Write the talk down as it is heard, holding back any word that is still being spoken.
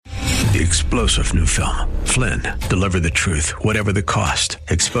the explosive new film, Flynn, Deliver the Truth, Whatever the Cost,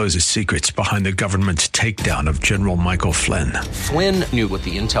 exposes secrets behind the government's takedown of General Michael Flynn. Flynn knew what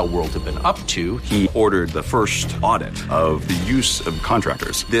the intel world had been up to. He ordered the first audit of the use of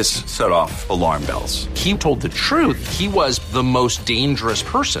contractors. This set off alarm bells. He told the truth. He was the most dangerous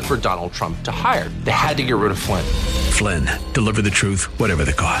person for Donald Trump to hire. They had to get rid of Flynn. Flynn, Deliver the Truth, Whatever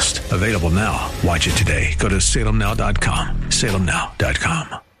the Cost. Available now. Watch it today. Go to salemnow.com.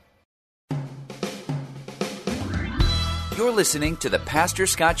 salemnow.com. You're listening to the Pastor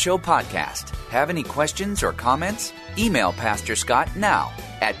Scott Show podcast. Have any questions or comments? Email Pastor Scott now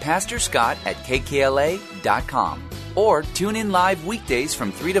at pastorscott@kkla.com or tune in live weekdays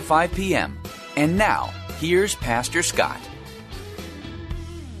from 3 to 5 p.m. And now, here's Pastor Scott.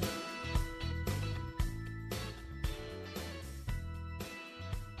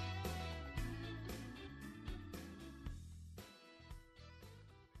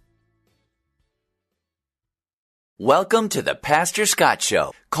 Welcome to the Pastor Scott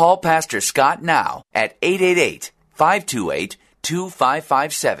Show. Call Pastor Scott now at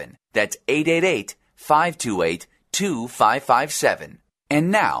 888-528-2557. That's 888-528-2557.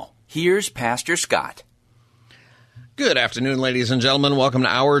 And now, here's Pastor Scott. Good afternoon, ladies and gentlemen. Welcome to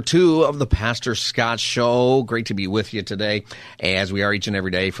Hour 2 of the Pastor Scott Show. Great to be with you today, as we are each and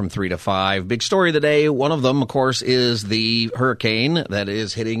every day from 3 to 5. Big story of the day. One of them, of course, is the hurricane that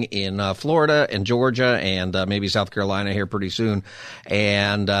is hitting in Florida and Georgia and maybe South Carolina here pretty soon.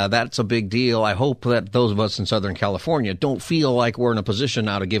 And that's a big deal. I hope that those of us in Southern California don't feel like we're in a position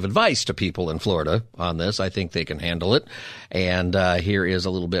now to give advice to people in Florida on this. I think they can handle it. And here is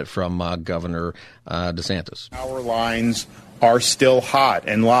a little bit from Governor DeSantis. Our lines are still hot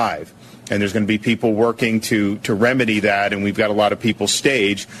and live, and there's going to be people working to remedy that, and we've got a lot of people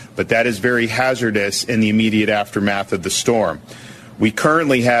staged, but that is very hazardous in the immediate aftermath of the storm. We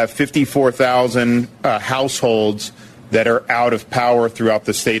currently have 54,000 households that are out of power throughout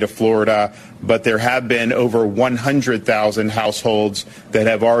the state of Florida, but there have been over 100,000 households that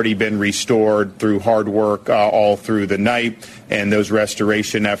have already been restored through hard work all through the night, and those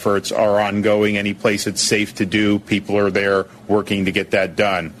restoration efforts are ongoing. Any place it's safe to do, people are there working to get that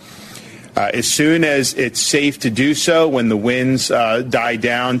done. As soon as it's safe to do so, when the winds die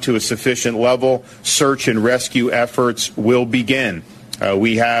down to a sufficient level, search and rescue efforts will begin.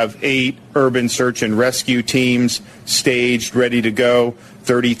 We have 8 urban search and rescue teams staged, ready to go,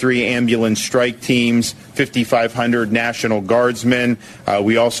 33 ambulance strike teams, 5,500 National Guardsmen.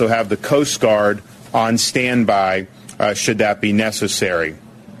 We also have the Coast Guard on standby should that be necessary.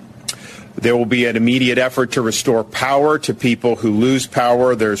 There will be an immediate effort to restore power to people who lose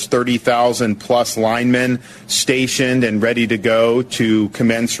power. There's 30,000 plus linemen stationed and ready to go to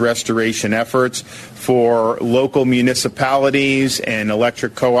commence restoration efforts. For local municipalities and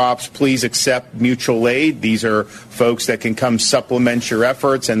electric co-ops, please accept mutual aid. These are folks that can come supplement your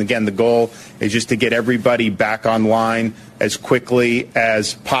efforts. And again, the goal is just to get everybody back online as quickly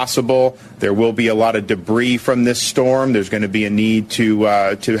as possible. There will be a lot of debris from this storm. There's going to be a need to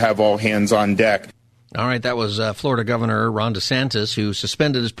have all hands on deck. All right, that was Florida Governor Ron DeSantis, who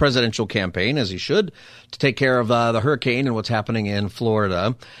suspended his presidential campaign, as he should, to take care of the hurricane and what's happening in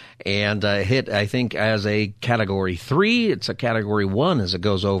Florida, and hit, I think, as a Category 3. It's a Category 1 as it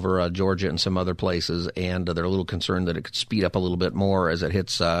goes over Georgia and some other places, and they're a little concerned that it could speed up a little bit more as it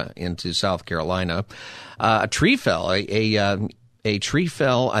hits into South Carolina. A tree fell, a tree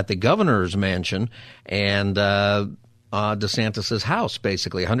fell at the governor's mansion, and DeSantis' house,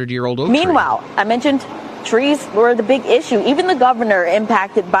 basically, 100-year-old oak tree. Meanwhile, I mentioned trees were the big issue. Even the governor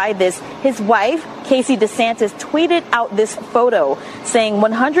impacted by this. His wife, Casey DeSantis, tweeted out this photo saying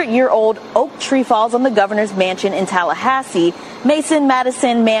 100-year-old oak tree falls on the governor's mansion in Tallahassee. Mason,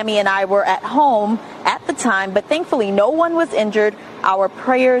 Madison, Mammy, and I were at home at the time, but thankfully no one was injured. Our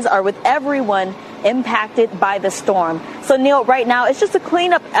prayers are with everyone impacted by the storm. So, Neil, right now it's just a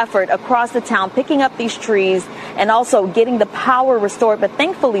cleanup effort across the town, picking up these trees and also getting the power restored. But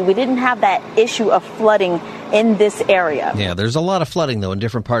thankfully, we didn't have that issue of flooding in this area. Yeah, there's a lot of flooding, though, in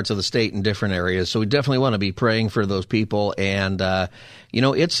different parts of the state and different areas. So we definitely want to be praying for those people. And,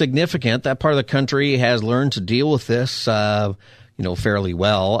 it's significant. That part of the country has learned to deal with this, fairly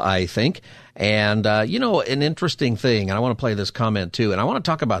well, I think. And, an interesting thing, and I want to play this comment too, and I want to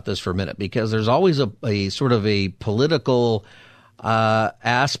talk about this for a minute because there's always a sort of a political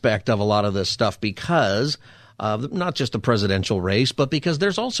aspect of a lot of this stuff because not just the presidential race, but because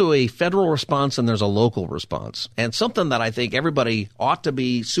there's also a federal response and there's a local response. And something that I think everybody ought to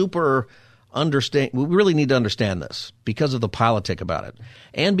be super understand. We really need to understand this because of the politic about it.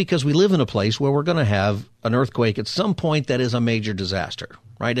 And because we live in a place where we're going to have an earthquake at some point that is a major disaster.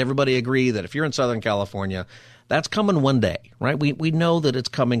 right? Everybody agree that if you're in Southern California, that's coming one day, right? We know that it's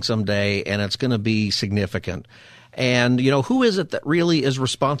coming someday, and it's going to be significant. And, who is it that really is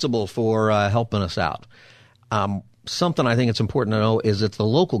responsible for helping us out? Something I think it's important to know is it's the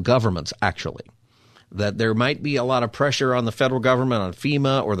local governments, actually. That there might be a lot of pressure on the federal government, on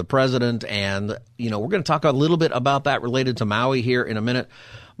FEMA or the president. And, we're going to talk a little bit about that related to Maui here in a minute.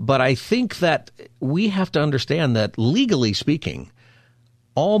 But I think that we have to understand that legally speaking,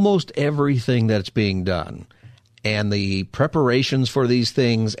 almost everything that's being done and the preparations for these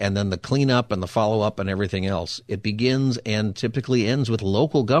things and then the cleanup and the follow-up and everything else, it begins and typically ends with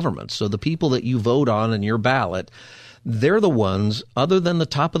local governments. So the people that you vote on in your ballot, they're the ones, other than the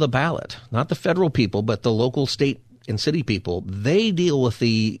top of the ballot, not the federal people, but the local, state, and city people. They deal with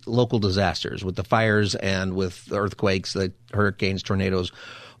the local disasters, with the fires and with the earthquakes, the hurricanes, tornadoes,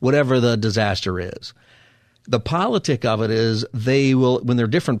 whatever the disaster is. The politic of it is they will, when they're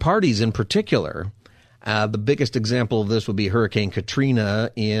different parties in particular, the biggest example of this would be Hurricane Katrina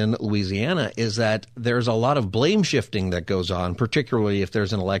in Louisiana, is that there's a lot of blame shifting that goes on, particularly if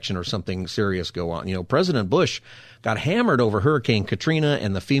there's an election or something serious go on. President Bush got hammered over Hurricane Katrina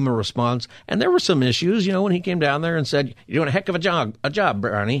and the FEMA response, and there were some issues, when he came down there and said, "You're doing a heck of a job,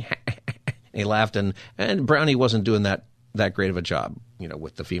 Brownie." He laughed, and Brownie wasn't doing that great of a job,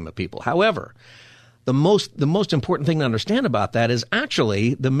 with the FEMA people. However, the most important thing to understand about that is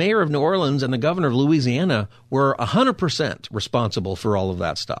actually the mayor of New Orleans and the governor of Louisiana were 100% responsible for all of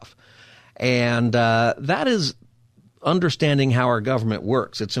that stuff. And that is understanding how our government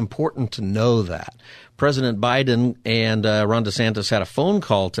works. It's important to know that. President Biden and Ron DeSantis had a phone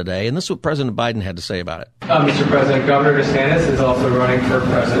call today, and this is what President Biden had to say about it. Mr. President, Governor DeSantis is also running for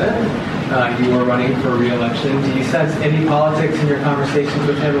president. You are running for re-election. Do you sense any politics in your conversations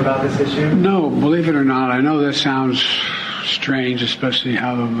with him about this issue? No, believe it or not. I know this sounds strange, especially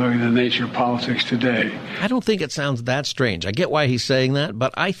how the nature of politics today. I don't think it sounds that strange. I get why he's saying that,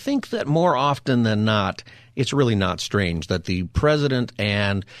 but I think that more often than not, it's really not strange that the president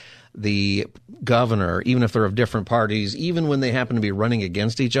and the governor, even if they're of different parties, even when they happen to be running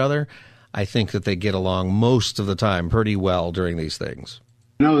against each other, I think that they get along most of the time pretty well during these things.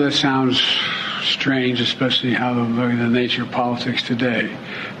 I know this sounds strange, especially how the nature of politics today.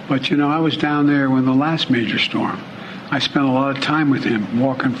 But, I was down there when the last major storm. I spent a lot of time with him,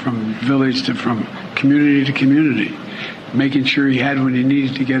 walking from village to from community to community, making sure he had what he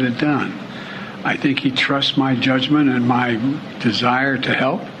needed to get it done. I think he trusts my judgment and my desire to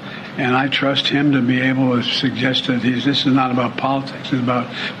help. And I trust him to be able to suggest that this is not about politics. It's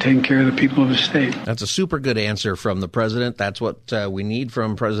about taking care of the people of the state. That's a super good answer from the president. That's what we need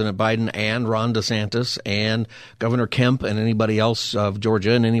from President Biden and Ron DeSantis and Governor Kemp and anybody else of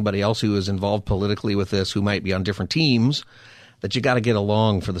Georgia and anybody else who is involved politically with this who might be on different teams, that you got to get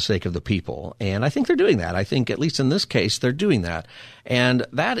along for the sake of the people. And I think they're doing that. I think, at least in this case, they're doing that. And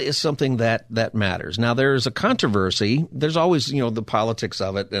that is something that matters. Now, there's a controversy. There's always, the politics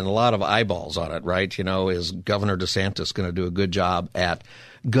of it and a lot of eyeballs on it, right? Is Governor DeSantis going to do a good job at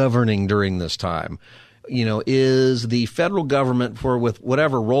governing during this time? Is the federal government, with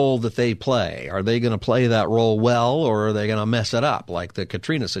whatever role that they play, are they going to play that role well, or are they going to mess it up like the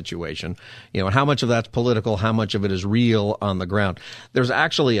Katrina situation? How much of that's political, how much of it is real on the ground? There's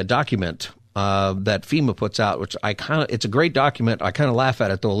actually a document that FEMA puts out, which it's a great document. I kind of laugh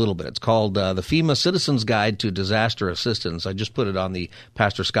at it though a little bit. It's called the FEMA Citizens Guide to Disaster Assistance. I just put it on the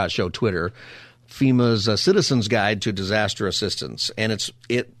Pastor Scott Show Twitter. FEMA's Citizens Guide to Disaster Assistance, and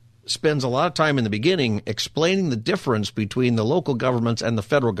it spends a lot of time in the beginning explaining the difference between the local governments and the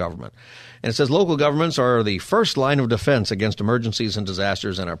federal government. And it says local governments are the first line of defense against emergencies and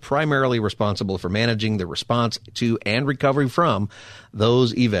disasters and are primarily responsible for managing the response to and recovery from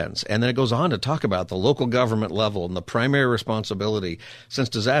those events. And then it goes on to talk about the local government level and the primary responsibility. Since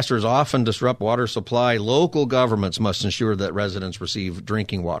disasters often disrupt water supply, local governments must ensure that residents receive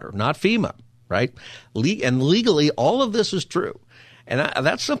drinking water, not FEMA, right? And legally, all of this is true. And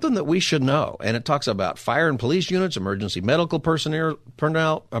that's something that we should know. And it talks about fire and police units, emergency medical personnel,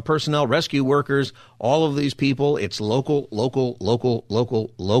 rescue workers, all of these people. It's local.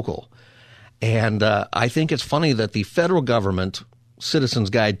 And I think it's funny that the federal government Citizens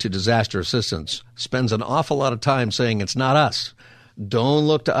Guide to Disaster Assistance spends an awful lot of time saying it's not us. Don't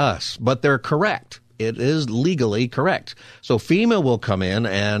look to us. But they're correct. It is legally correct. So FEMA will come in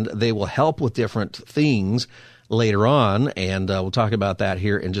and they will help with different things later on, and we'll talk about that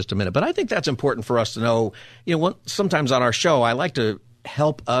here in just a minute. But I think that's important for us to know. Sometimes on our show, I like to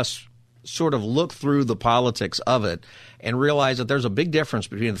help us sort of look through the politics of it and realize that there's a big difference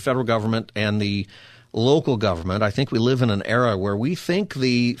between the federal government and the local government. I think we live in an era where we think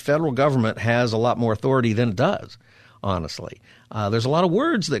the federal government has a lot more authority than it does, honestly. There's a lot of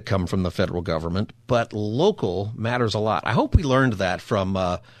words that come from the federal government, but local matters a lot. I hope we learned that from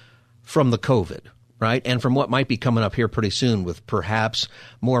the COVID, right? And from what might be coming up here pretty soon with perhaps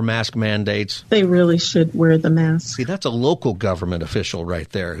more mask mandates. They really should wear the mask. See, that's a local government official right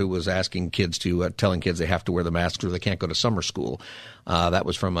there who was asking kids to, telling kids they have to wear the masks or they can't go to summer school. That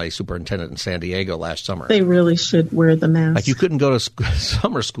was from a superintendent in San Diego last summer. They really should wear the mask. Like you couldn't go to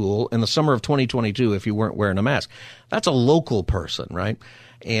summer school in the summer of 2022 if you weren't wearing a mask. That's a local person, right?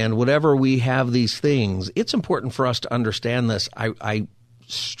 And whatever we have these things, it's important for us to understand this. I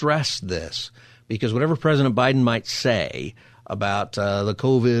stress this because whatever President Biden might say about the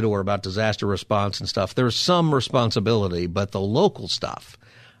COVID or about disaster response and stuff, there's some responsibility, but the local stuff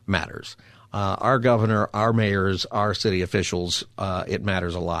matters. Our governor, our mayors, our city officials, it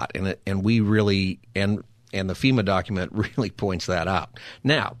matters a lot. And we really, and the FEMA document really points that out.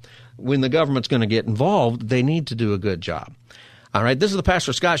 Now, when the government's going to get involved, they need to do a good job. All right, this is the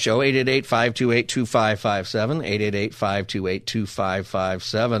Pastor Scott Show, 888-528-2557,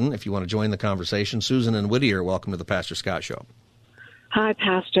 888-528-2557. If you want to join the conversation, Susan and Whittier, welcome to the Pastor Scott Show. Hi,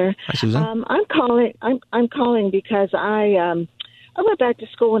 Pastor. Hi, Susan. I'm calling because I went back to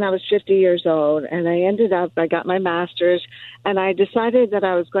school when I was 50 years old, and I got my master's, and I decided that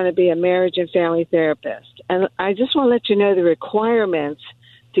I was going to be a marriage and family therapist. And I just want to let you know the requirements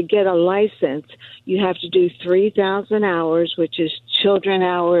to get a license. You have to do 3,000 hours, which is children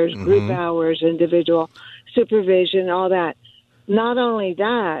hours, group hours, individual supervision, all that. Not only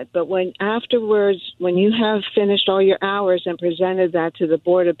that, but when you have finished all your hours and presented that to the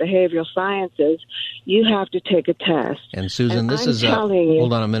Board of Behavioral Sciences, you have to take a test. And Susan, this is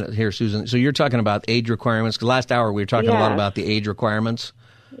hold on a minute here, Susan. So you're talking about age requirements? Because last hour we were talking a lot about the age requirements.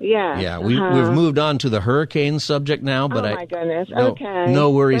 Yeah. We've moved on to the hurricane subject now, but my goodness.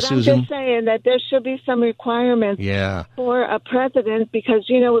 No worries, but Susan. I'm just saying that there should be some requirements for a president because,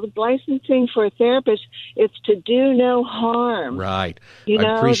 with licensing for a therapist, it's to do no harm. Right.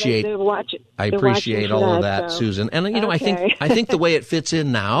 I appreciate all of that, so. Susan. And I think the way it fits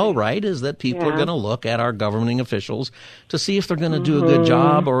in now, right, is that people are going to look at our governing officials to see if they're going to do a good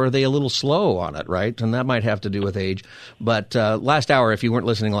job or are they a little slow on it, right? And that might have to do with age. But last hour, if you weren't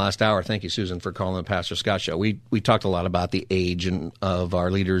listening last hour, thank you, Susan, for calling the Pastor Scott Show. We talked a lot about the age of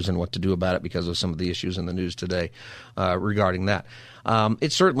our leaders and what to do about it because of some of the issues in the news today regarding that.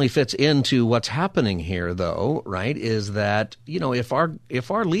 It certainly fits into what's happening here, though, right, is that, if our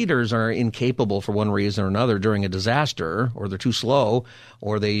leaders are incapable for one reason or another during a disaster, or they're too slow,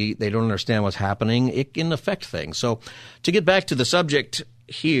 or they don't understand what's happening, it can affect things. So to get back to the subject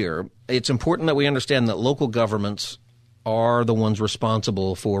here, it's important that we understand that local governments are the ones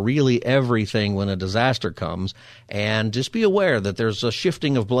responsible for really everything when a disaster comes. And just be aware that there's a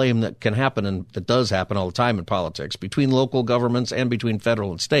shifting of blame that can happen and that does happen all the time in politics between local governments and between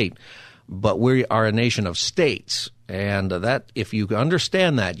federal and state. But we are a nation of states. And that, if you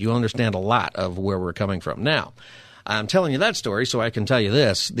understand that, you understand a lot of where we're coming from. Now, I'm telling you that story so I can tell you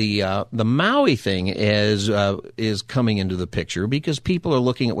this. The Maui thing is coming into the picture because people are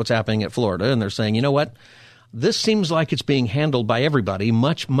looking at what's happening at Florida and they're saying, you know what? This seems like it's being handled by everybody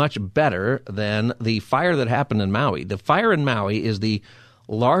much, much better than the fire that happened in Maui. The fire in Maui is the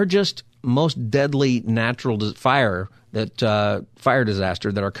largest, most deadly natural fire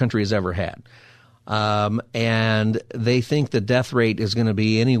disaster that our country has ever had. And they think the death rate is going to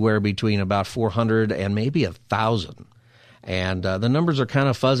be anywhere between about 400 and maybe 1,000. And the numbers are kind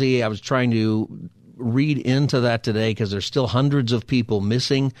of fuzzy. I was trying to read into that today because there's still hundreds of people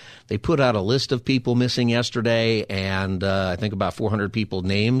missing. They put out a list of people missing yesterday, and I think about 400 people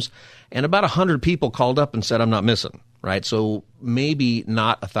names, and about 100 people called up and said, I'm not missing, right? So maybe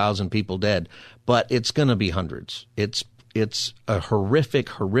not 1,000 people dead, but it's going to be hundreds. It's a horrific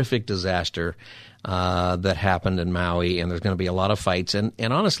disaster that happened in Maui, and there's going to be a lot of fights. And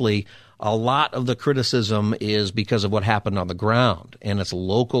honestly, a lot of the criticism is because of what happened on the ground, and it's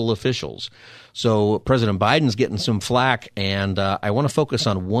local officials. So President Biden's getting some flack, and I want to focus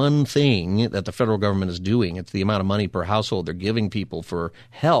on one thing that the federal government is doing. It's the amount of money per household they're giving people for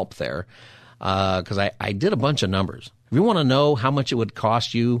help there, because I did a bunch of numbers. If you want to know how much it would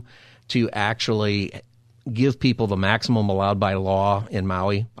cost you to actually give people the maximum allowed by law in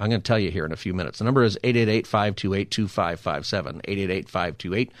Maui, I'm going to tell you here in a few minutes. The number is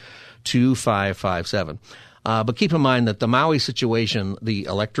 888-528-2557, 888-528-2557. But keep in mind that the Maui situation, the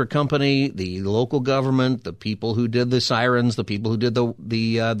electric company, the local government, the people who did the sirens, the people who did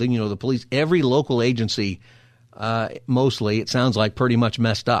the police, every local agency mostly, it sounds like pretty much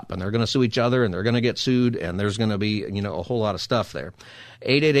messed up, and they're going to sue each other, and they're going to get sued, and there's going to be, a whole lot of stuff there.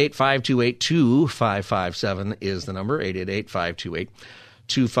 888-528-2557 is the number,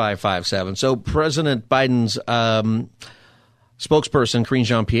 888-528-2557. So President Biden's spokesperson, Karine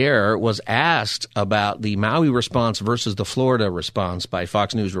Jean-Pierre, was asked about the Maui response versus the Florida response by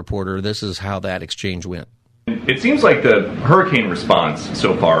Fox News reporter. This is how that exchange went. It seems like the hurricane response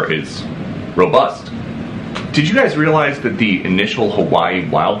so far is robust. Did you guys realize that the initial Hawaii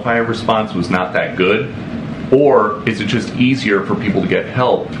wildfire response was not that good? Or is it just easier for people to get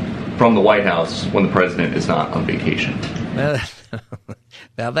help from the White House when the president is not on vacation?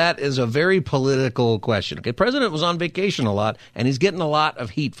 Now, that is a very political question. Okay, President was on vacation a lot, and he's getting a lot of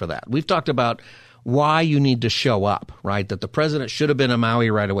heat for that. We've talked about why you need to show up, right? That the president should have been in Maui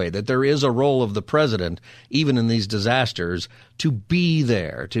right away, that there is a role of the president, even in these disasters, to be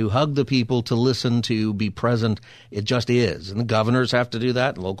there, to hug the people, to listen, to be present. It just is. And the governors have to do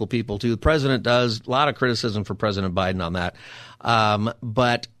that, and local people too. The president does. A lot of criticism for President Biden on that.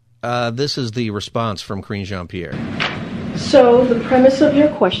 But this is the response from Karine Jean-Pierre. So the premise of your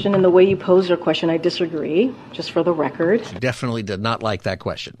question and the way you pose your question, I disagree, just for the record. Definitely did not like that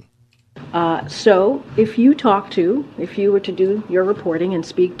question. So if you were to do your reporting and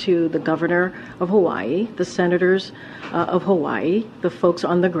speak to the governor of Hawaii, the senators of Hawaii, the folks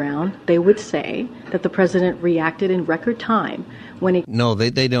on the ground, they would say that the president reacted in record time when he... No,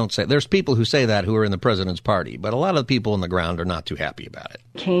 they don't say. There's people who say that who are in the president's party, but a lot of the people on the ground are not too happy about it.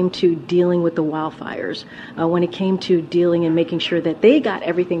 Came to dealing with the wildfires, when it came to dealing and making sure that they got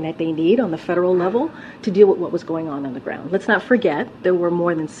everything that they need on the federal level to deal with what was going on the ground. Let's not forget there were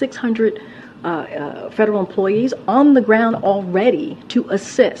more than 600 federal employees on the ground already to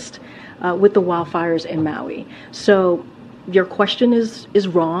assist with the wildfires in Maui. So your question is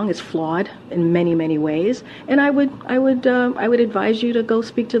wrong. It's flawed in many, many ways. And I would advise you to go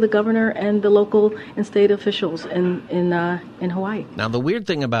speak to the governor and the local and state officials in Hawaii. Now, the weird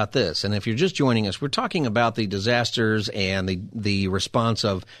thing about this, and if you're just joining us, we're talking about the disasters and the response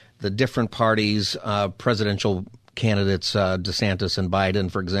of the different parties, presidential candidates, DeSantis and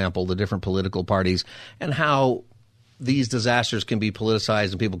Biden, for example, the different political parties, and how these disasters can be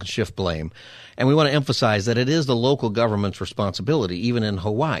politicized and people can shift blame. And we want to emphasize that it is the local government's responsibility, even in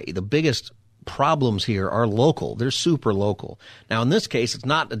Hawaii. The biggest problems here are local. They're super local. Now, in this case, it's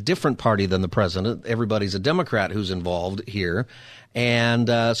not a different party than the president. Everybody's a Democrat who's involved here. And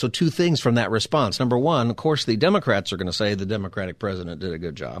so two things from that response. Number one, of course, the Democrats are going to say the Democratic president did a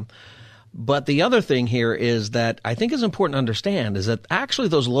good job. But the other thing here is that I think is important to understand is that actually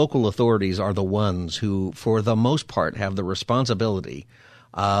those local authorities are the ones who, for the most part, have the responsibility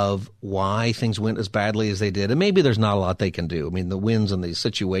of why things went as badly as they did. And maybe there's not a lot they can do. I mean, the winds and the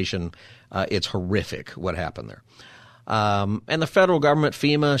situation, it's horrific what happened there. And the federal government,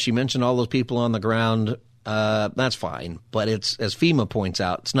 FEMA, she mentioned all those people on the ground. That's fine. But it's, as FEMA points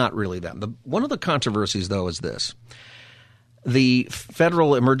out, it's not really them. One of the controversies, though, is this. The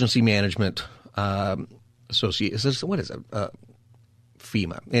Federal Emergency Management Association, what is it?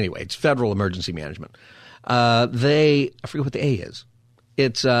 FEMA. Anyway, it's Federal Emergency Management. I forget what the A is.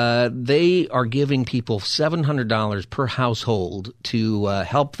 It's they are giving people $700 per household to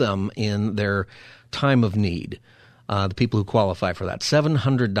help them in their time of need. The people who qualify for that,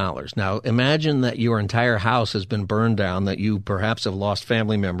 $700. Now, imagine that your entire house has been burned down, that you perhaps have lost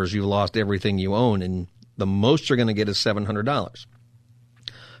family members, you've lost everything you own, and the most you're going to get is $700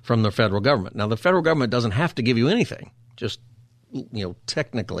 from the federal government. Now, the federal government doesn't have to give you anything, just,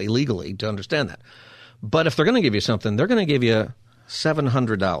 technically, legally, to understand that. But if they're going to give you something, they're going to give you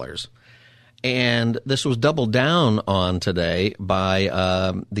 $700. And this was doubled down on today by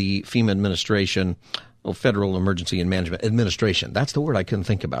the FEMA administration, Federal Emergency and Management Administration. That's the word I couldn't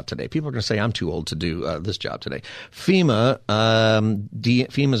think about today. People are going to say I'm too old to do this job today. FEMA's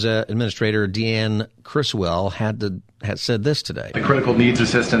administrator, Deanne Criswell, had said this today. The critical needs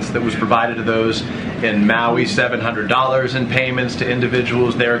assistance that was provided to those in Maui, $700 in payments to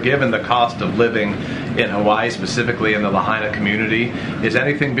individuals there, given the cost of living in Hawaii, specifically in the Lahaina community. Is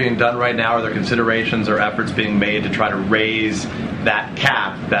anything being done right now? Are there considerations or efforts being made to try to raise that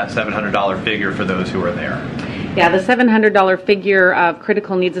cap, that $700 figure for those who are there? Yeah, the $700 figure of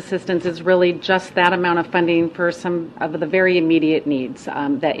critical needs assistance is really just that amount of funding for some of the very immediate needs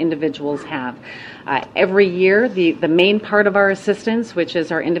that individuals have. Every year, the main part of our assistance, which is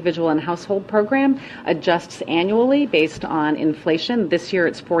our individual and household program, adjusts annually based on inflation. This year,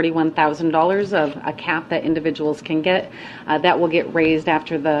 it's $41,000 of a cap that individuals can get. That will get raised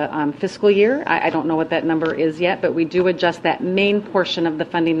after the fiscal year. I don't know what that number is yet, but we do adjust that main portion of the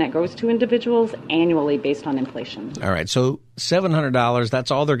funding that goes to individuals annually based on inflation. inflation. All right, so $700,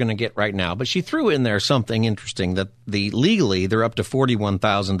 that's all they're going to get right now. But she threw in there something interesting, that legally they're up to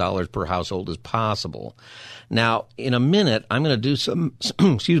 $41,000 per household is possible. Now, in a minute, I'm going to do some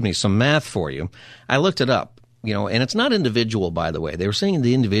math for you. I looked it up, and it's not individual, by the way. They were saying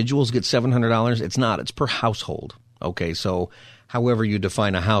the individuals get $700. It's not. It's per household. Okay, so however you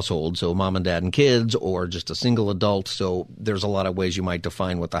define a household, so mom and dad and kids, or just a single adult. So there's a lot of ways you might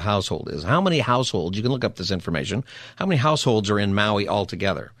define what the household is. How many households, you can look up this information, how many households are in Maui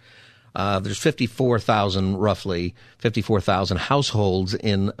altogether? There's 54,000 households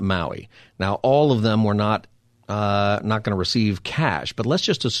in Maui. Now, all of them were not going to receive cash, but let's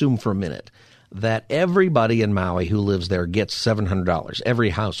just assume for a minute that everybody in Maui who lives there gets $700, every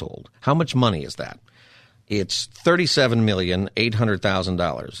household. How much money is that? It's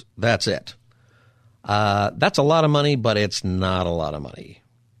 $37,800,000. That's it. That's a lot of money, but it's not a lot of money,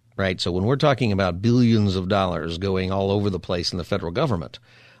 right? So when we're talking about billions of dollars going all over the place in the federal government,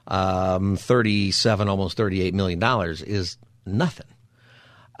 almost $38 million is nothing.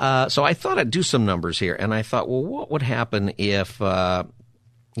 So I thought I'd do some numbers here, and I thought, well, what would happen if we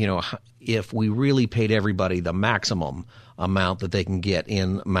really paid everybody the maximum amount that they can get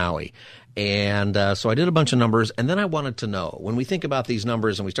in Maui? And so I did a bunch of numbers, and then I wanted to know, when we think about these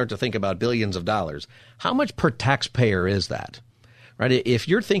numbers and we start to think about billions of dollars, how much per taxpayer is that? Right? If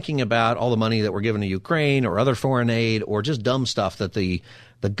you're thinking about all the money that we're giving to Ukraine or other foreign aid or just dumb stuff that the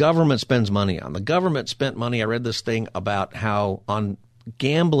government spends money on. The government spent money, I read this thing about how on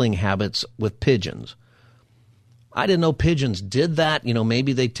gambling habits with pigeons. I didn't know pigeons did that.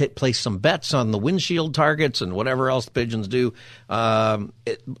 Maybe they place some bets on the windshield targets and whatever else pigeons do.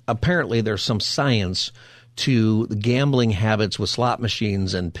 Apparently, there's some science to the gambling habits with slot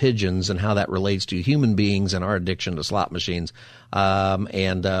machines and pigeons and how that relates to human beings and our addiction to slot machines.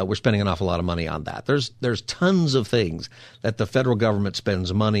 And we're spending an awful lot of money on that. There's tons of things that the federal government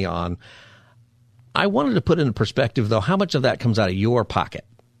spends money on. I wanted to put into perspective, though, how much of that comes out of your pocket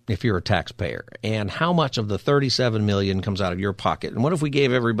if you're a taxpayer, and how much of the $37 million comes out of your pocket. And what if we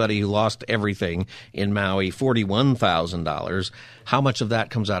gave everybody who lost everything in Maui $41,000? How much of that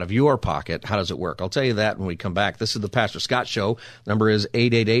comes out of your pocket? How does it work? I'll tell you that when we come back. This is the Pastor Scott Show. Number is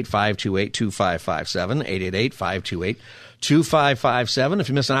 888-528-2557, 888-528-2557. If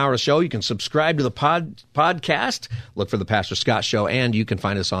you miss an hour of the show, you can subscribe to the podcast. Look for the Pastor Scott Show, and you can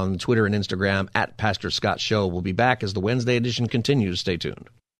find us on Twitter and Instagram at Pastor Scott Show. We'll be back as the Wednesday edition continues. Stay tuned.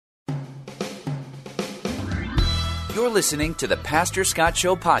 You're listening to the Pastor Scott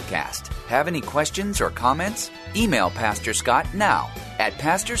Show podcast. Have any questions or comments? Email Pastor Scott now at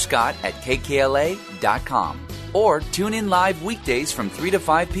pastorscott@kkla.com or tune in live weekdays from 3 to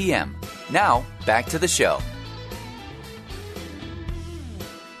 5 p.m. Now, back to the show.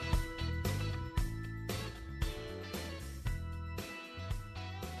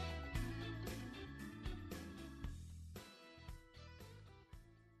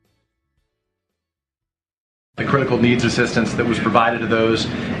 The critical needs assistance that was provided to those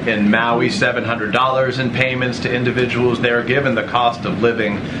in Maui, $700 in payments to individuals there, given the cost of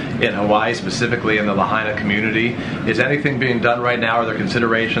living in Hawaii, specifically in the Lahaina community. Is anything being done right now? Are there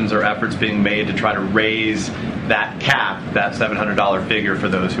considerations or efforts being made to try to raise that cap, that $700 figure for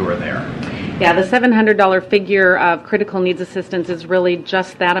those who are there? Yeah, the $700 figure of critical needs assistance is really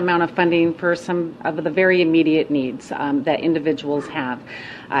just that amount of funding for some of the very immediate needs that individuals have.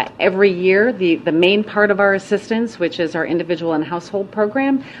 Every year, the main part of our assistance, which is our individual and household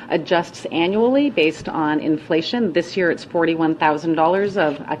program, adjusts annually based on inflation. This year, it's $41,000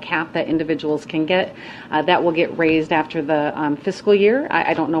 of a cap that individuals can get. That will get raised after the fiscal year.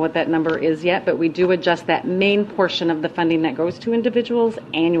 I don't know what that number is yet, but we do adjust that main portion of the funding that goes to individuals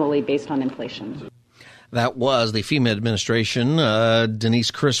annually based on inflation. That was the FEMA administration,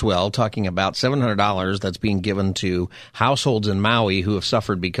 Denise Criswell, talking about $700 that's being given to households in Maui who have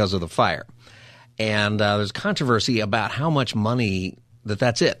suffered because of the fire. And there's controversy about how much money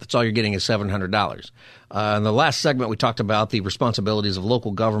that's it. That's all you're getting is $700. In the last segment, we talked about the responsibilities of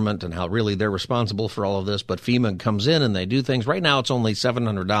local government and how really they're responsible for all of this. But FEMA comes in and they do things. Right now, it's only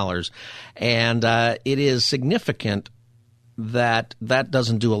 $700. And it is significant that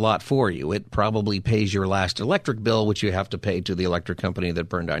doesn't do a lot for you. It probably pays your last electric bill, which you have to pay to the electric company that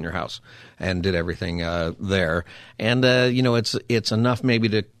burned down your house and did everything there. And, it's enough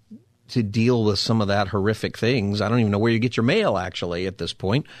maybe to deal with some of that horrific things. I don't even know where you get your mail, actually, at this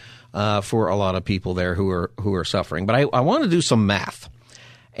point, for a lot of people there who are suffering. But I want to do some math.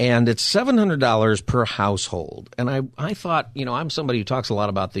 And it's $700 per household. And I thought, I'm somebody who talks a lot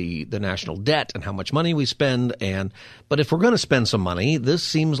about the national debt and how much money we spend. But if we're going to spend some money, this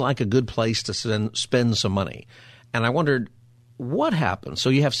seems like a good place to spend some money. And I wondered, what happens? So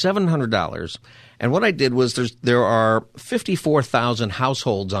you have $700. And what I did was there are 54,000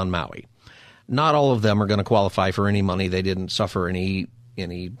 households on Maui. Not all of them are going to qualify for any money. They didn't suffer any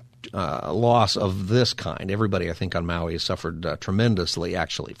loss of this kind. Everybody, I think, on Maui has suffered tremendously,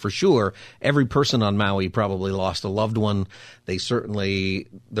 actually. For sure, every person on Maui probably lost a loved one. There's a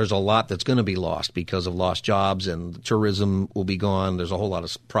lot that's going to be lost because of lost jobs, and tourism will be gone. There's a whole lot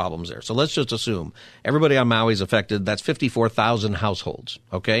of problems there. So let's just assume everybody on Maui is affected. That's 54,000 households,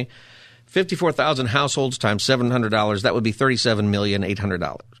 okay? 54,000 households times $700, that would be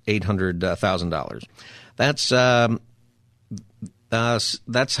 $37,800,000.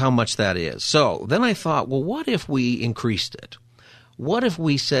 That's how much that is. So then I thought, well, what if we increased it? What if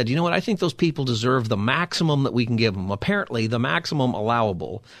we said, you know what, I think those people deserve the maximum that we can give them. Apparently, the maximum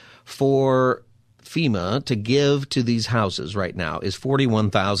allowable for FEMA to give to these houses right now is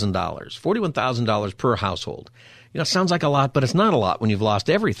 $41,000. $41,000 per household. It sounds like a lot, but it's not a lot when you've lost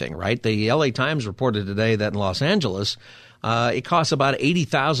everything, right? The LA Times reported today that in Los Angeles, it costs about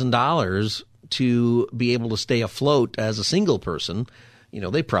 $80,000 to be able to stay afloat as a single person.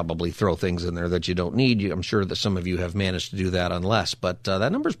 They probably throw things in there that you don't need. I'm sure that some of you have managed to do that on less, but that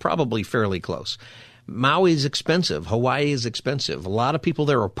number's probably fairly close. Maui is expensive. Hawaii is expensive. A lot of people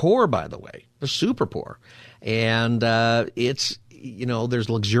there are poor, by the way. They're super poor. And there's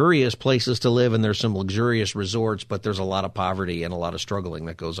luxurious places to live and there's some luxurious resorts, but there's a lot of poverty and a lot of struggling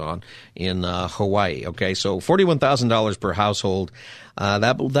that goes on in Hawaii. Okay, so $41,000 per household.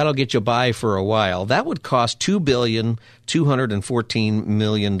 That'll get you by for a while. That would cost $2.214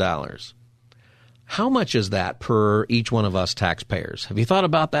 billion. How much is that per each one of us taxpayers? Have you thought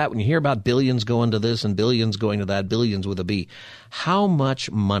about that? When you hear about billions going to this and billions going to that, billions with a B, how much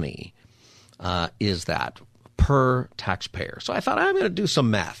money is that per taxpayer? So I thought, I'm going to do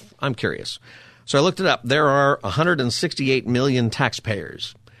some math. I'm curious. So I looked it up. There are 168 million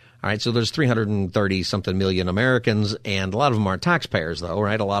taxpayers. All right, so there's 330-something million Americans, and a lot of them aren't taxpayers, though,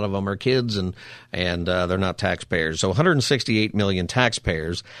 right? A lot of them are kids, and they're not taxpayers. So 168 million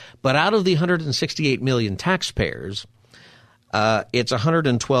taxpayers. But out of the 168 million taxpayers, it's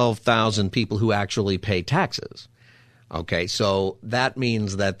 112,000 people who actually pay taxes. Okay, so that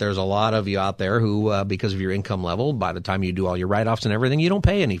means that there's a lot of you out there who, because of your income level, by the time you do all your write-offs and everything, you don't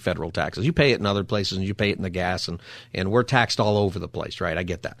pay any federal taxes. You pay it in other places, and you pay it in the gas, and we're taxed all over the place, right? I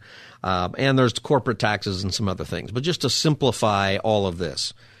get that. And there's corporate taxes and some other things. But just to simplify all of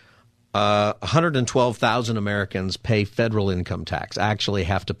this, 112,000 Americans pay federal income tax, actually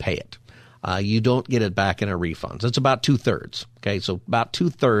have to pay it. You don't get it back in a refund. It's about 2/3. Okay, so about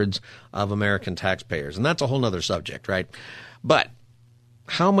 2/3 of American taxpayers. And that's a whole other subject, right? But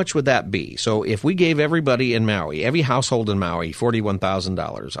how much would that be? So if we gave everybody in Maui, every household in Maui,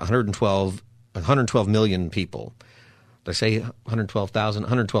 $41,000, 112 million people. Did I say 112,000?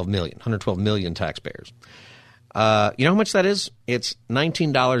 112 million. 112 million taxpayers. You know how much that is? It's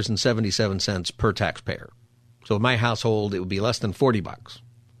 $19.77 per taxpayer. So in my household, it would be less than $40.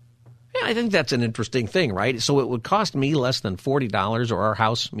 Yeah, I think that's an interesting thing, right? So it would cost me less than $40, or our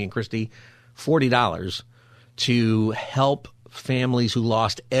house, me and Christy, $40 to help families who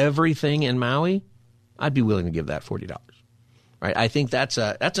lost everything in Maui. I'd be willing to give that $40, right? I think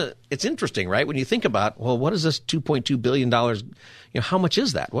it's interesting, right? When you think about, well, what is this $2.2 billion? How much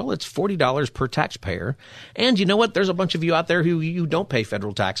is that? Well, it's $40 per taxpayer. And you know what? There's a bunch of you out there who you don't pay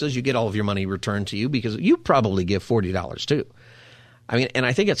federal taxes. You get all of your money returned to you because you probably give $40 too. I mean, and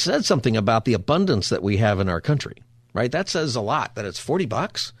I think it says something about the abundance that we have in our country, right? That says a lot, that it's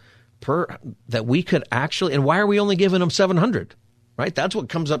 $40 per, that we could actually, and why are we only giving them $700, right? That's what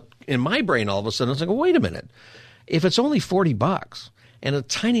comes up in my brain all of a sudden. It's like, well, wait a minute. If it's only $40 and a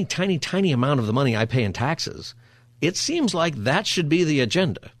tiny, tiny, tiny amount of the money I pay in taxes, it seems like that should be the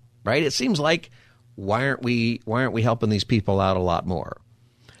agenda, right? It seems like, why aren't we helping these people out a lot more?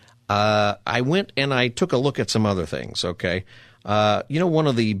 I went and I took a look at some other things, okay? One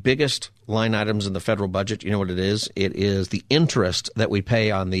of the biggest line items in the federal budget, you know what it is? It is the interest that we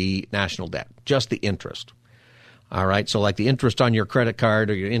pay on the national debt, just the interest. All right, so like the interest on your credit card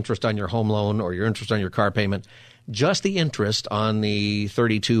or your interest on your home loan or your interest on your car payment, just the interest on the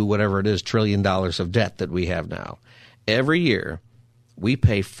 32, whatever it is, $1 trillion of debt that we have now. Every year, we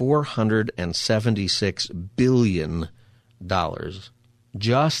pay $476 billion,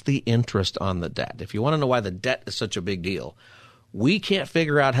 just the interest on the debt. If you want to know why the debt is such a big deal, We can't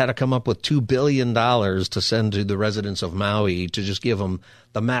figure out how to come up with $2 billion to send to the residents of Maui to just give them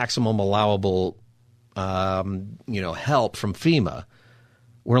the maximum allowable, help from FEMA.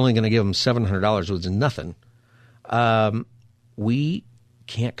 We're only going to give them $700, which is nothing. We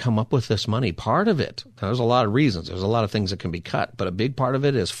can't come up with this money. Part of it, there's a lot of reasons. There's a lot of things that can be cut, but a big part of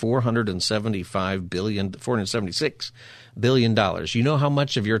it is $476 billion. You know how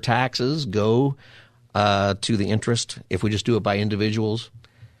much of your taxes go to the interest if we just do it by individuals?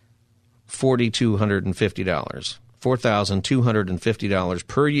 $4,250. $4,250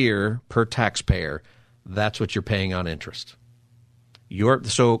 per year per taxpayer. That's what you're paying on interest.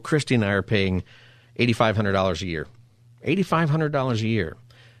 So Christy and I are paying $8,500 a year. $8,500 a year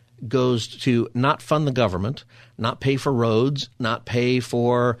goes to not fund the government, not pay for roads, not pay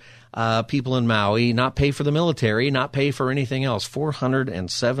for people in Maui, not pay for the military, not pay for anything else.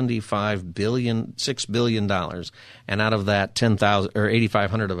 $475 billion, $6 billion, and out of that, 10,000 or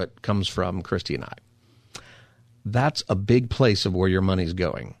 8,500 of it comes from Christy and I. That's a big place of where your money's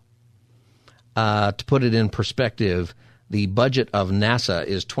going. To put it in perspective, the budget of NASA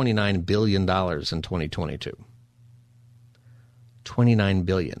is $29 billion in 2022. $29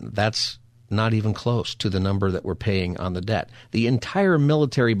 billion. That's not even close to the number that we're paying on the debt. The entire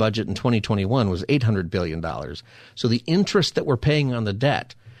military budget in 2021 was $800 billion. So the interest that we're paying on the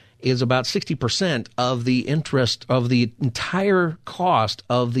debt is about 60% of the interest of the entire cost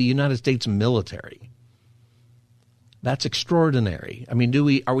of the United States military. That's extraordinary. I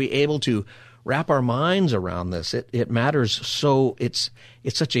mean, are we able to wrap our minds around this? It matters so it's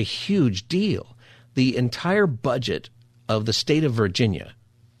such a huge deal. The entire budget of the state of Virginia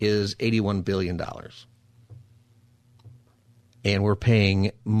is $81 billion. And we're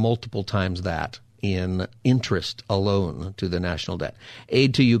paying multiple times that in interest alone to the national debt.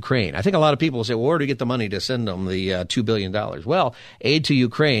 Aid to Ukraine. I think a lot of people will say, well, where do you get the money to send them the $2 billion? Well, aid to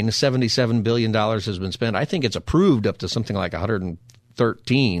Ukraine, $77 billion has been spent. I think it's approved up to something like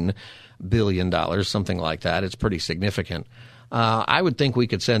 $113 billion, something like that. It's pretty significant. I would think we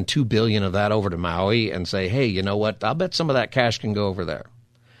could send $2 billion of that over to Maui and say, hey, you know what? I'll bet some of that cash can go over there.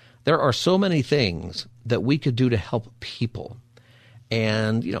 There are so many things that we could do to help people.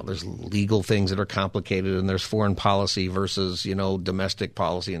 And, there's legal things that are complicated, and there's foreign policy versus, domestic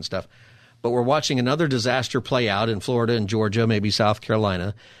policy and stuff. But we're watching another disaster play out in Florida and Georgia, maybe South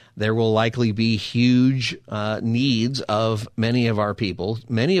Carolina. There will likely be huge needs of many of our people,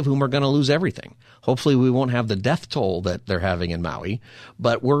 many of whom are going to lose everything. Hopefully we won't have the death toll that they're having in Maui,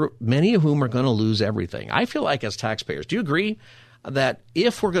 but many of whom are going to lose everything. I feel like as taxpayers, do you agree that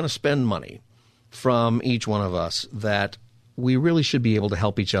if we're going to spend money from each one of us, that we really should be able to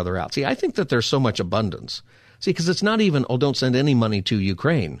help each other out? See, I think that there's so much abundance. See, because it's not even, don't send any money to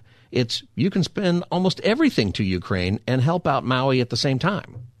Ukraine. It's you can spend almost everything to Ukraine and help out Maui at the same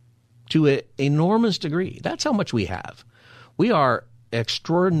time to an enormous degree. That's how much we have. We are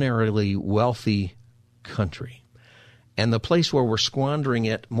extraordinarily wealthy country. And the place where we're squandering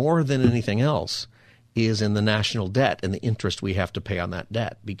it more than anything else is in the national debt and the interest we have to pay on that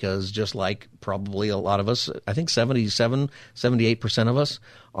debt. Because just like probably a lot of us, I think 78% of us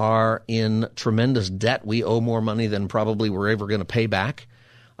are in tremendous debt. We owe more money than probably we're ever going to pay back.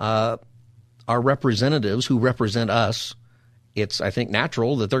 Our representatives who represent us, it's, I think,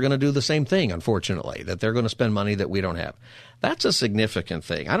 natural that they're going to do the same thing, unfortunately, that they're going to spend money that we don't have. That's a significant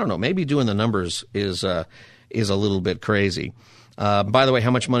thing. I don't know. Maybe doing the numbers is a little bit crazy. By the way,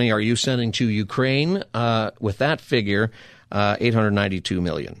 how much money are you sending to Ukraine? With that figure, $892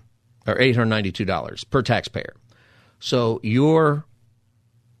 million or $892 per taxpayer. So you're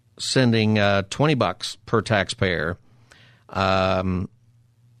sending $20 per taxpayer.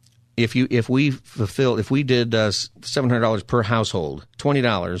 If we did $700 per household,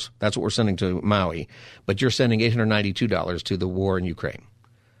 $20, that's what we're sending to Maui, but you're sending $892 to the war in Ukraine.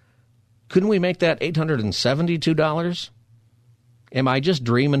 Couldn't we make that $872? Am I just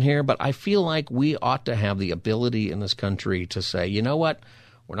dreaming here? But I feel like we ought to have the ability in this country to say, you know what?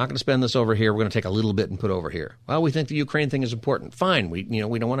 We're not going to spend this over here. We're going to take a little bit and put over here. Well, we think the Ukraine thing is important. Fine. We don't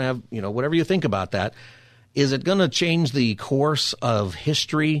want to have, whatever you think about that. Is it going to change the course of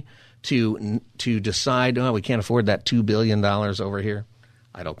history to decide, we can't afford that $2 billion over here?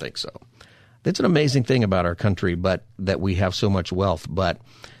 I don't think so. It's an amazing thing about our country, but that we have so much wealth. But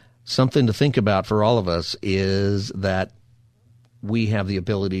something to think about for all of us is that we have the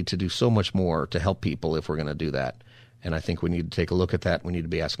ability to do so much more to help people if we're going to do that. And I think we need to take a look at that. We need to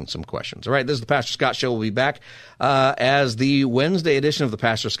be asking some questions. All right, this is the Pastor Scott Show. We'll be back as the Wednesday edition of the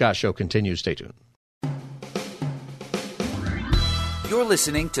Pastor Scott Show continues. Stay tuned. You're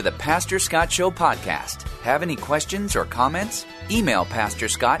listening to the Pastor Scott Show podcast. Have any questions or comments? Email Pastor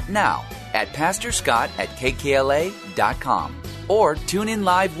Scott now at pastorscott@kkla.com or tune in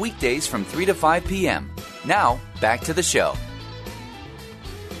live weekdays from 3 to 5 p.m. Now, back to the show.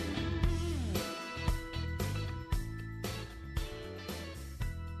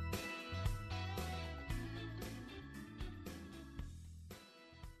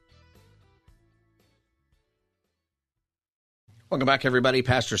 Welcome back, everybody.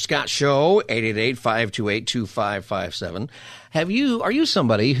 Pastor Scott Show, 888-528-2557. Are you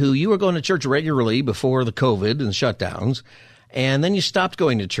somebody who you were going to church regularly before the COVID and shutdowns, and then you stopped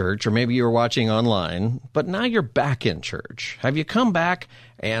going to church, or maybe you were watching online, but now you're back in church? Have you come back,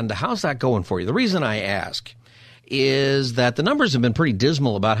 and how's that going for you? The reason I ask is that the numbers have been pretty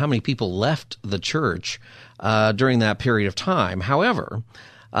dismal about how many people left the church during that period of time. However,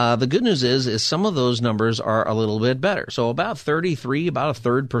 the good news is some of those numbers are a little bit better. So about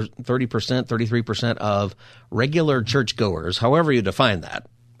 33% of regular churchgoers, however you define that.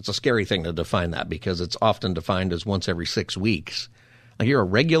 It's a scary thing to define that because it's often defined as once every 6 weeks. Like you're a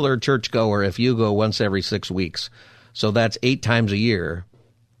regular churchgoer if you go once every 6 weeks. So that's 8 times a year.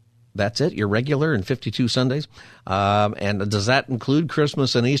 That's it? You're regular in 52 Sundays? And does that include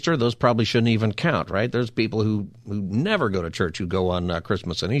Christmas and Easter? Those probably shouldn't even count, right? There's people who never go to church who go on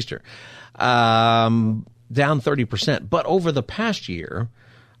Christmas and Easter. Down 30%. But over the past year,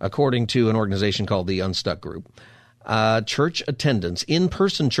 according to an organization called the Unstuck Group, church attendance,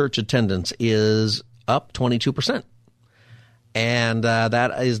 in-person church attendance is up 22%. And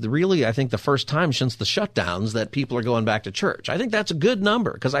that is really, I think, the first time since the shutdowns that people are going back to church. I think that's a good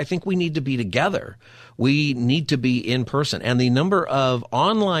number because I think we need to be together. We need to be in person. And the number of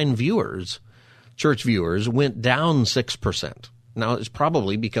online viewers, church viewers, went down 6%. Now, it's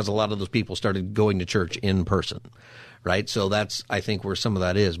probably because a lot of those people started going to church in person, right? So that's, I think, where some of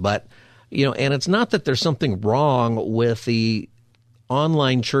that is. But, and it's not that there's something wrong with the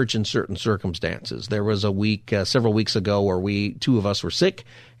online church in certain circumstances. There was a week, several weeks ago, where two of us were sick,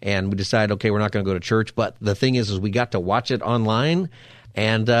 and we decided, okay, we're not going to go to church. But the thing is we got to watch it online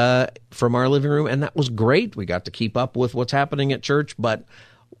and from our living room, and that was great. We got to keep up with what's happening at church, but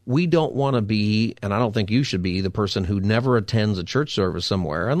we don't want to be, and I don't think you should be, the person who never attends a church service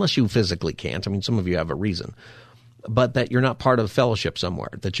somewhere, unless you physically can't. I mean, some of you have a reason. But that you're not part of fellowship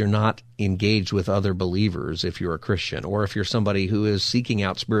somewhere, that you're not engaged with other believers if you're a Christian, or if you're somebody who is seeking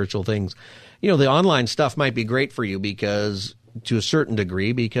out spiritual things. The online stuff might be great for you because, to a certain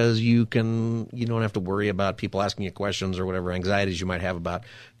degree, because you don't have to worry about people asking you questions or whatever anxieties you might have about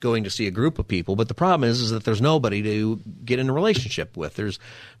going to see a group of people. But the problem is that there's nobody to get in a relationship with. There's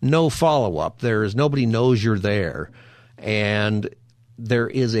no follow-up. Nobody knows you're there. And there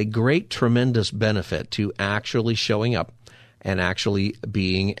is a great, tremendous benefit to actually showing up and actually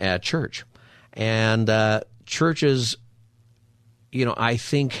being at church. And churches, I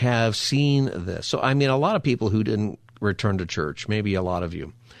think have seen this. So, I mean, a lot of people who didn't return to church, maybe a lot of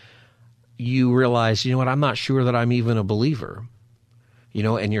you realize, what, I'm not sure that I'm even a believer,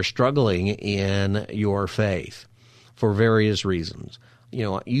 and you're struggling in your faith for various reasons.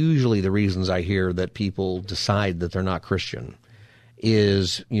 Usually the reasons I hear that people decide that they're not Christian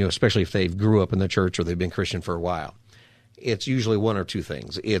is, especially if they grew up in the church or they've been Christian for a while, it's usually one or two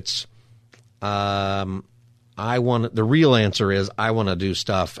things. It's, the real answer is, I want to do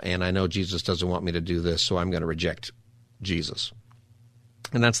stuff and I know Jesus doesn't want me to do this, so I'm going to reject Jesus.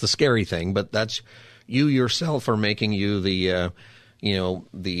 And that's the scary thing, but that's you yourself are making you the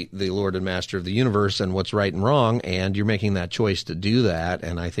Lord and Master of the universe and what's right and wrong, and you're making that choice to do that,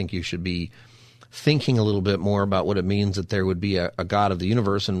 and I think you should be thinking a little bit more about what it means that there would be a God of the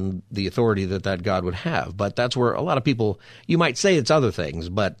universe and the authority that God would have. But that's where a lot of people, you might say it's other things,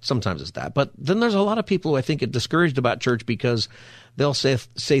 but sometimes it's that. But then there's a lot of people who I think get discouraged about church because they'll say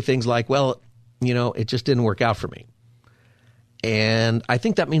things like, well, it just didn't work out for me. And I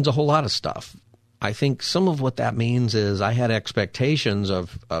think that means a whole lot of stuff. I think some of what that means is I had expectations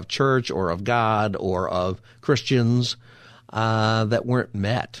of church or of God or of Christians that weren't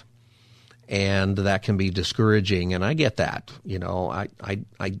met. And that can be discouraging, and I get that.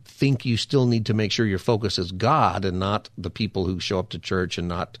 I think you still need to make sure your focus is God and not the people who show up to church and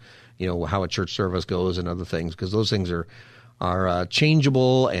not, how a church service goes and other things, because those things are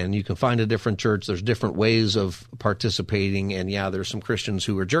changeable, and you can find a different church. There's different ways of participating, and there's some Christians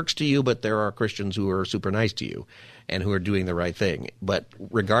who are jerks to you, but there are Christians who are super nice to you and who are doing the right thing. But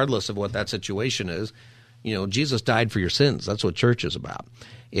regardless of what that situation is, Jesus died for your sins. That's what church is about.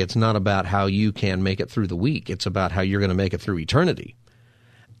 It's not about how you can make it through the week. It's about how you're going to make it through eternity.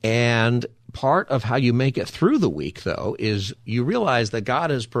 And part of how you make it through the week, though, is you realize that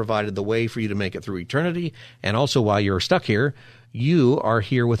God has provided the way for you to make it through eternity. And also, while you're stuck here, you are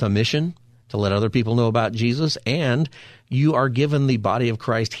here with a mission to let other people know about Jesus, and you are given the body of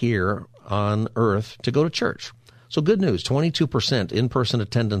Christ here on earth to go to church. So good news, 22% in-person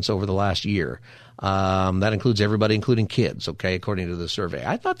attendance over the last year. That includes everybody, including kids, okay, according to the survey.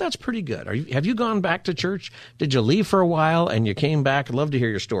 I thought that's pretty good. Have you gone back to church? Did you leave for a while and you came back? I'd love to hear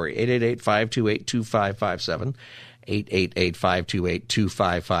your story. 888-528-2557,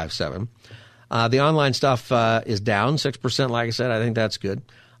 888-528-2557. The online stuff is down 6%, like I said. I think that's good.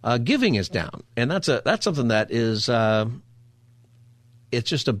 Giving is down, and that's something that is it's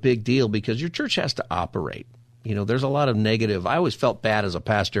just a big deal because your church has to operate. You know, there's a lot of negative. I always felt bad as a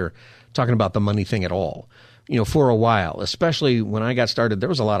pastor talking about the money thing at all, you know, for a while, especially when I got started. There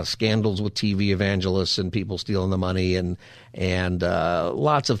was a lot of scandals with TV evangelists and people stealing the money and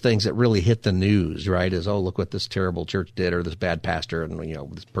lots of things that really hit the news, right? As, oh, look what this terrible church did, or this bad pastor, and, you know,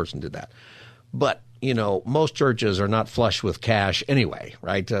 this person did that. But, you know, most churches are not flush with cash anyway,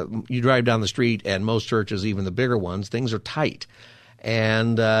 right? You drive down the street and most churches, even the bigger ones, things are tight.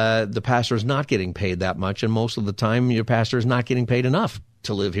 And the pastor is not getting paid that much, and most of the time your pastor is not getting paid enough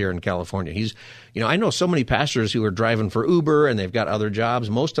to live here in California. I know so many pastors who are driving for Uber and they've got other jobs.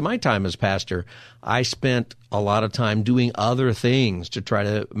 Most of my time as pastor, I spent a lot of time doing other things to try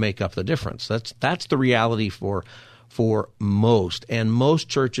to make up the difference. That's the reality for most, and most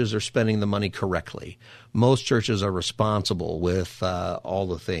churches are spending the money correctly. Most churches are responsible with all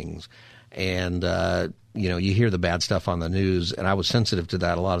the things. And, you hear the bad stuff on the news, and I was sensitive to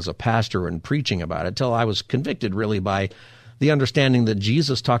that a lot as a pastor and preaching about it till I was convicted really by the understanding that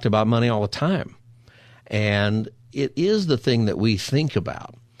Jesus talked about money all the time. And it is the thing that we think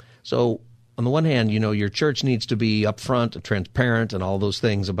about. So on the one hand, your church needs to be upfront and transparent and all those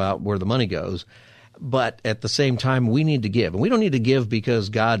things about where the money goes. But at the same time, we need to give. And we don't need to give because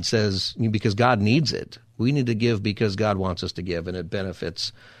God needs it. We need to give because God wants us to give, and it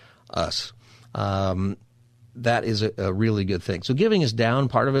benefits us. That is a really good thing. So giving is down.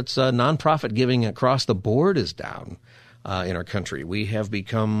 Part of it's nonprofit giving across the board is down in our country. We have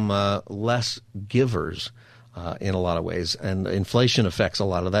become less givers in a lot of ways, and inflation affects a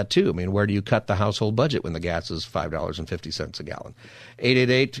lot of that too. I mean, where do you cut the household budget when the gas is $5.50 a gallon?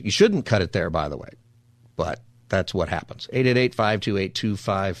 888, you shouldn't cut it there, by the way, but that's what happens.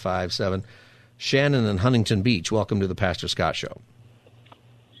 888-528-2557. Shannon in Huntington Beach, welcome to the Pastor Scott Show.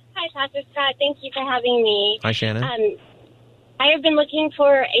 Hi, Pastor Scott. Thank you for having me. Hi, Shannon. I have been looking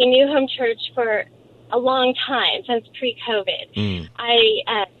for a new home church for a long time, since pre-COVID. I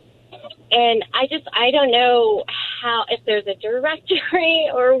don't know if there's a directory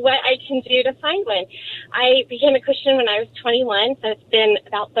or what I can do to find one. I became a Christian when I was 21, so it's been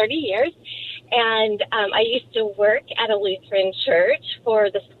about 30 years. And I used to work at a Lutheran church for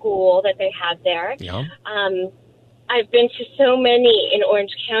the school that they have there. Yeah. I've been to so many in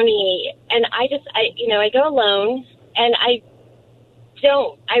Orange County, and I go alone, and I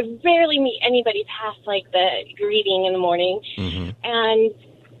rarely meet anybody past like the greeting in the morning. Mm-hmm. And,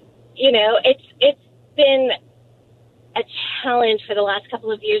 it's been a challenge for the last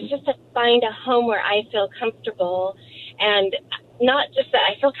couple of years just to find a home where I feel comfortable, and not just that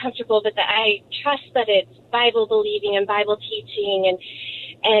I feel comfortable, but that I trust that it's Bible believing and Bible teaching,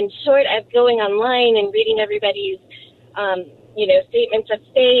 and short of going online and reading everybody's, statements of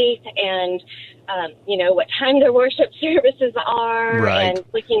faith and, what time their worship services are, right, and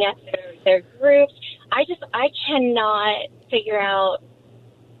looking at their groups. I cannot figure out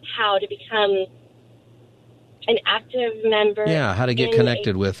how to become an active member. Yeah, how to get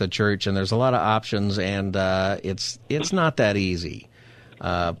connected with a church, and there's a lot of options, and it's not that easy.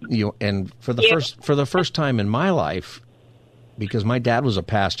 And for the first time in my life, because my dad was a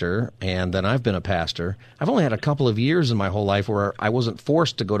pastor, and then I've been a pastor, I've only had a couple of years in my whole life where I wasn't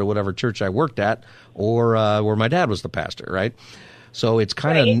forced to go to whatever church I worked at, or where my dad was the pastor, right? So it's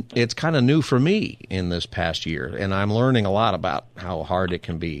kind of new for me in this past year, and I'm learning a lot about how hard it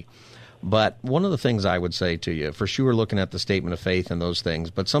can be. But one of the things I would say to you, for sure, looking at the statement of faith and those things,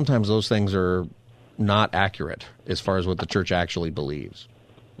 but sometimes those things are not accurate as far as what the church actually believes,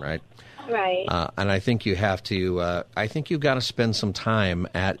 right? Right. And I think you have to. I think you've got to spend some time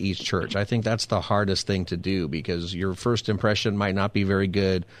at each church. I think that's the hardest thing to do, because your first impression might not be very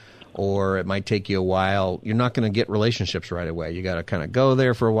good, or it might take you a while. You're not going to get relationships right away. You got to kind of go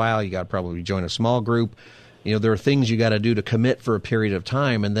there for a while. You got to probably join a small group. There are things you got to do to commit for a period of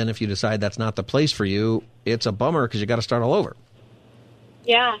time, and then if you decide that's not the place for you, it's a bummer because you got to start all over.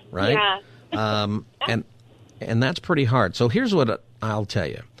 Yeah. Right. Yeah. And that's pretty hard. So here's what I'll tell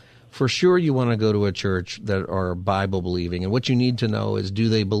you. For sure, you want to go to a church that are Bible-believing. And what you need to know is, do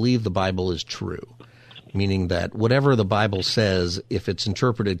they believe the Bible is true? Meaning that whatever the Bible says, if it's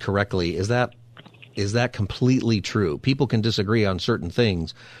interpreted correctly, is that completely true? People can disagree on certain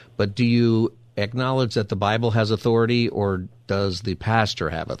things, but do you acknowledge that the Bible has authority, or does the pastor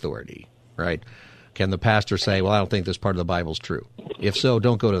have authority, right? Can the pastor say, well, I don't think this part of the Bible's true? If so,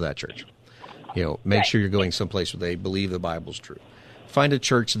 don't go to that church. Make sure you're going someplace where they believe the Bible's true. Find a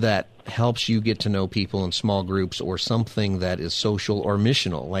church that helps you get to know people in small groups, or something that is social or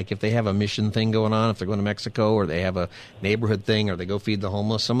missional. Like if they have a mission thing going on, if they're going to Mexico, or they have a neighborhood thing, or they go feed the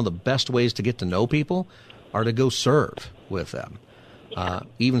homeless, some of the best ways to get to know people are to go serve with them,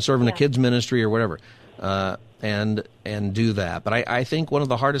 even serve in a kids ministry or whatever, and do that. But I think one of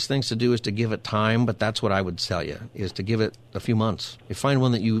the hardest things to do is to give it time, but that's what I would tell you, is to give it a few months. You find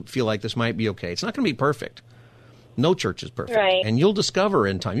one that you feel like this might be okay. It's not going to be perfect. No church is perfect. Right. And you'll discover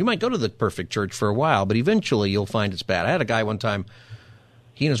in time. You might go to the perfect church for a while, but eventually you'll find it's bad. I had a guy one time,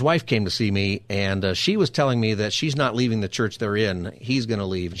 he and his wife came to see me, and she was telling me that she's not leaving the church they're in. He's going to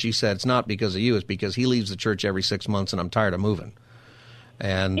leave. And she said, it's not because of you. It's because he leaves the church every 6 months, and I'm tired of moving.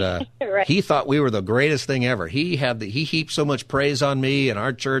 And right. He thought we were the greatest thing ever. He heaped so much praise on me and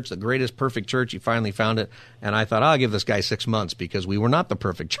our church, the greatest perfect church. He finally found it. And I thought, I'll give this guy 6 months, because we were not the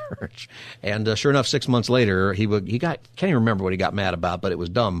perfect church. And sure enough, 6 months later, can't even remember what he got mad about, but it was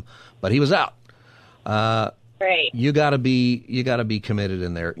dumb. But he was out. Right. You gotta be committed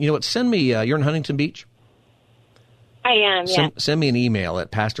in there. You know what? Send me. You're in Huntington Beach. I am. Yeah. Send me an email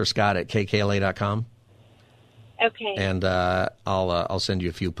at pastorscott@kkla.com. Okay. And I'll send you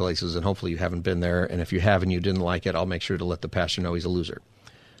a few places, and hopefully you haven't been there. And if you have and you didn't like it, I'll make sure to let the pastor know he's a loser.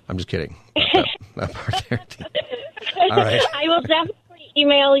 I'm just kidding. That part there. All right. I will definitely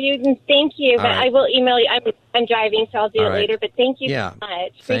email you, and thank you. But right. I will email you. I'm driving, so I'll do All it right. later. But thank you Yeah. so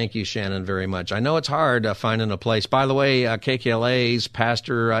much. Thank you, Shannon, very much. I know it's hard finding a place. By the way, KKLA's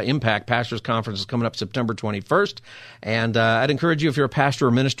Pastor Impact Pastors Conference is coming up September 21st, and I'd encourage you, if you're a pastor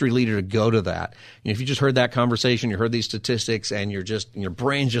or ministry leader, to go to that. If you just heard that conversation, you heard these statistics, and your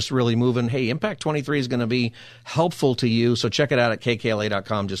brain's just really moving, hey, Impact 23 is going to be helpful to you, so check it out at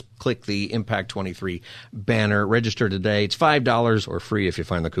kkla.com. Just click the Impact 23 banner. Register today. It's $5 or free if you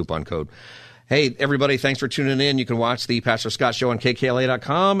find the coupon code. Hey, everybody, thanks for tuning in. You can watch the Pastor Scott Show on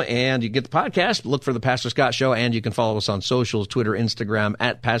KKLA.com, and you get the podcast. Look for the Pastor Scott Show, and you can follow us on socials, Twitter, Instagram,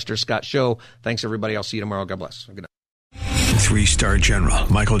 at Pastor Scott Show. Thanks, everybody. I'll see you tomorrow. God bless. Good night. 3-star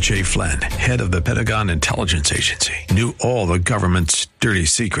General Michael J. Flynn, head of the Pentagon Intelligence Agency, knew all the government's dirty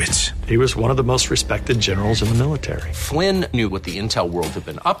secrets. He was one of the most respected generals in the military. Flynn knew what the intel world had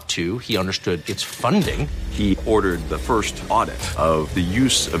been up to. He understood its funding. He ordered the first audit of the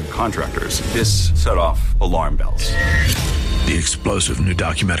use of contractors. This set off alarm bells. The explosive new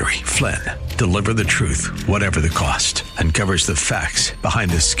documentary, Flynn, Deliver the Truth, Whatever the Cost, uncovers the facts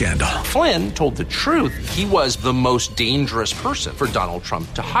behind this scandal. Flynn told the truth. He was the most dangerous person for Donald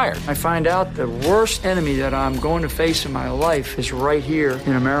Trump to hire. I find out the worst enemy that I'm going to face in my life is right here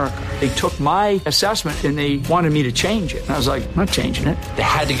in America. They took my assessment and they wanted me to change it. And I was like, I'm not changing it. They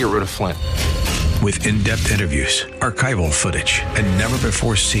had to get rid of Flynn. With in-depth interviews, archival footage, and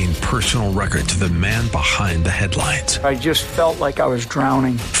never-before-seen personal records of the man behind the headlines. I just felt like I was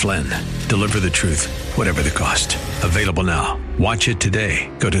drowning. Flynn, Deliver the Truth, Whatever the Cost. Available now. Watch it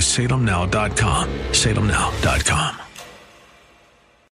today. Go to salemnow.com. salemnow.com.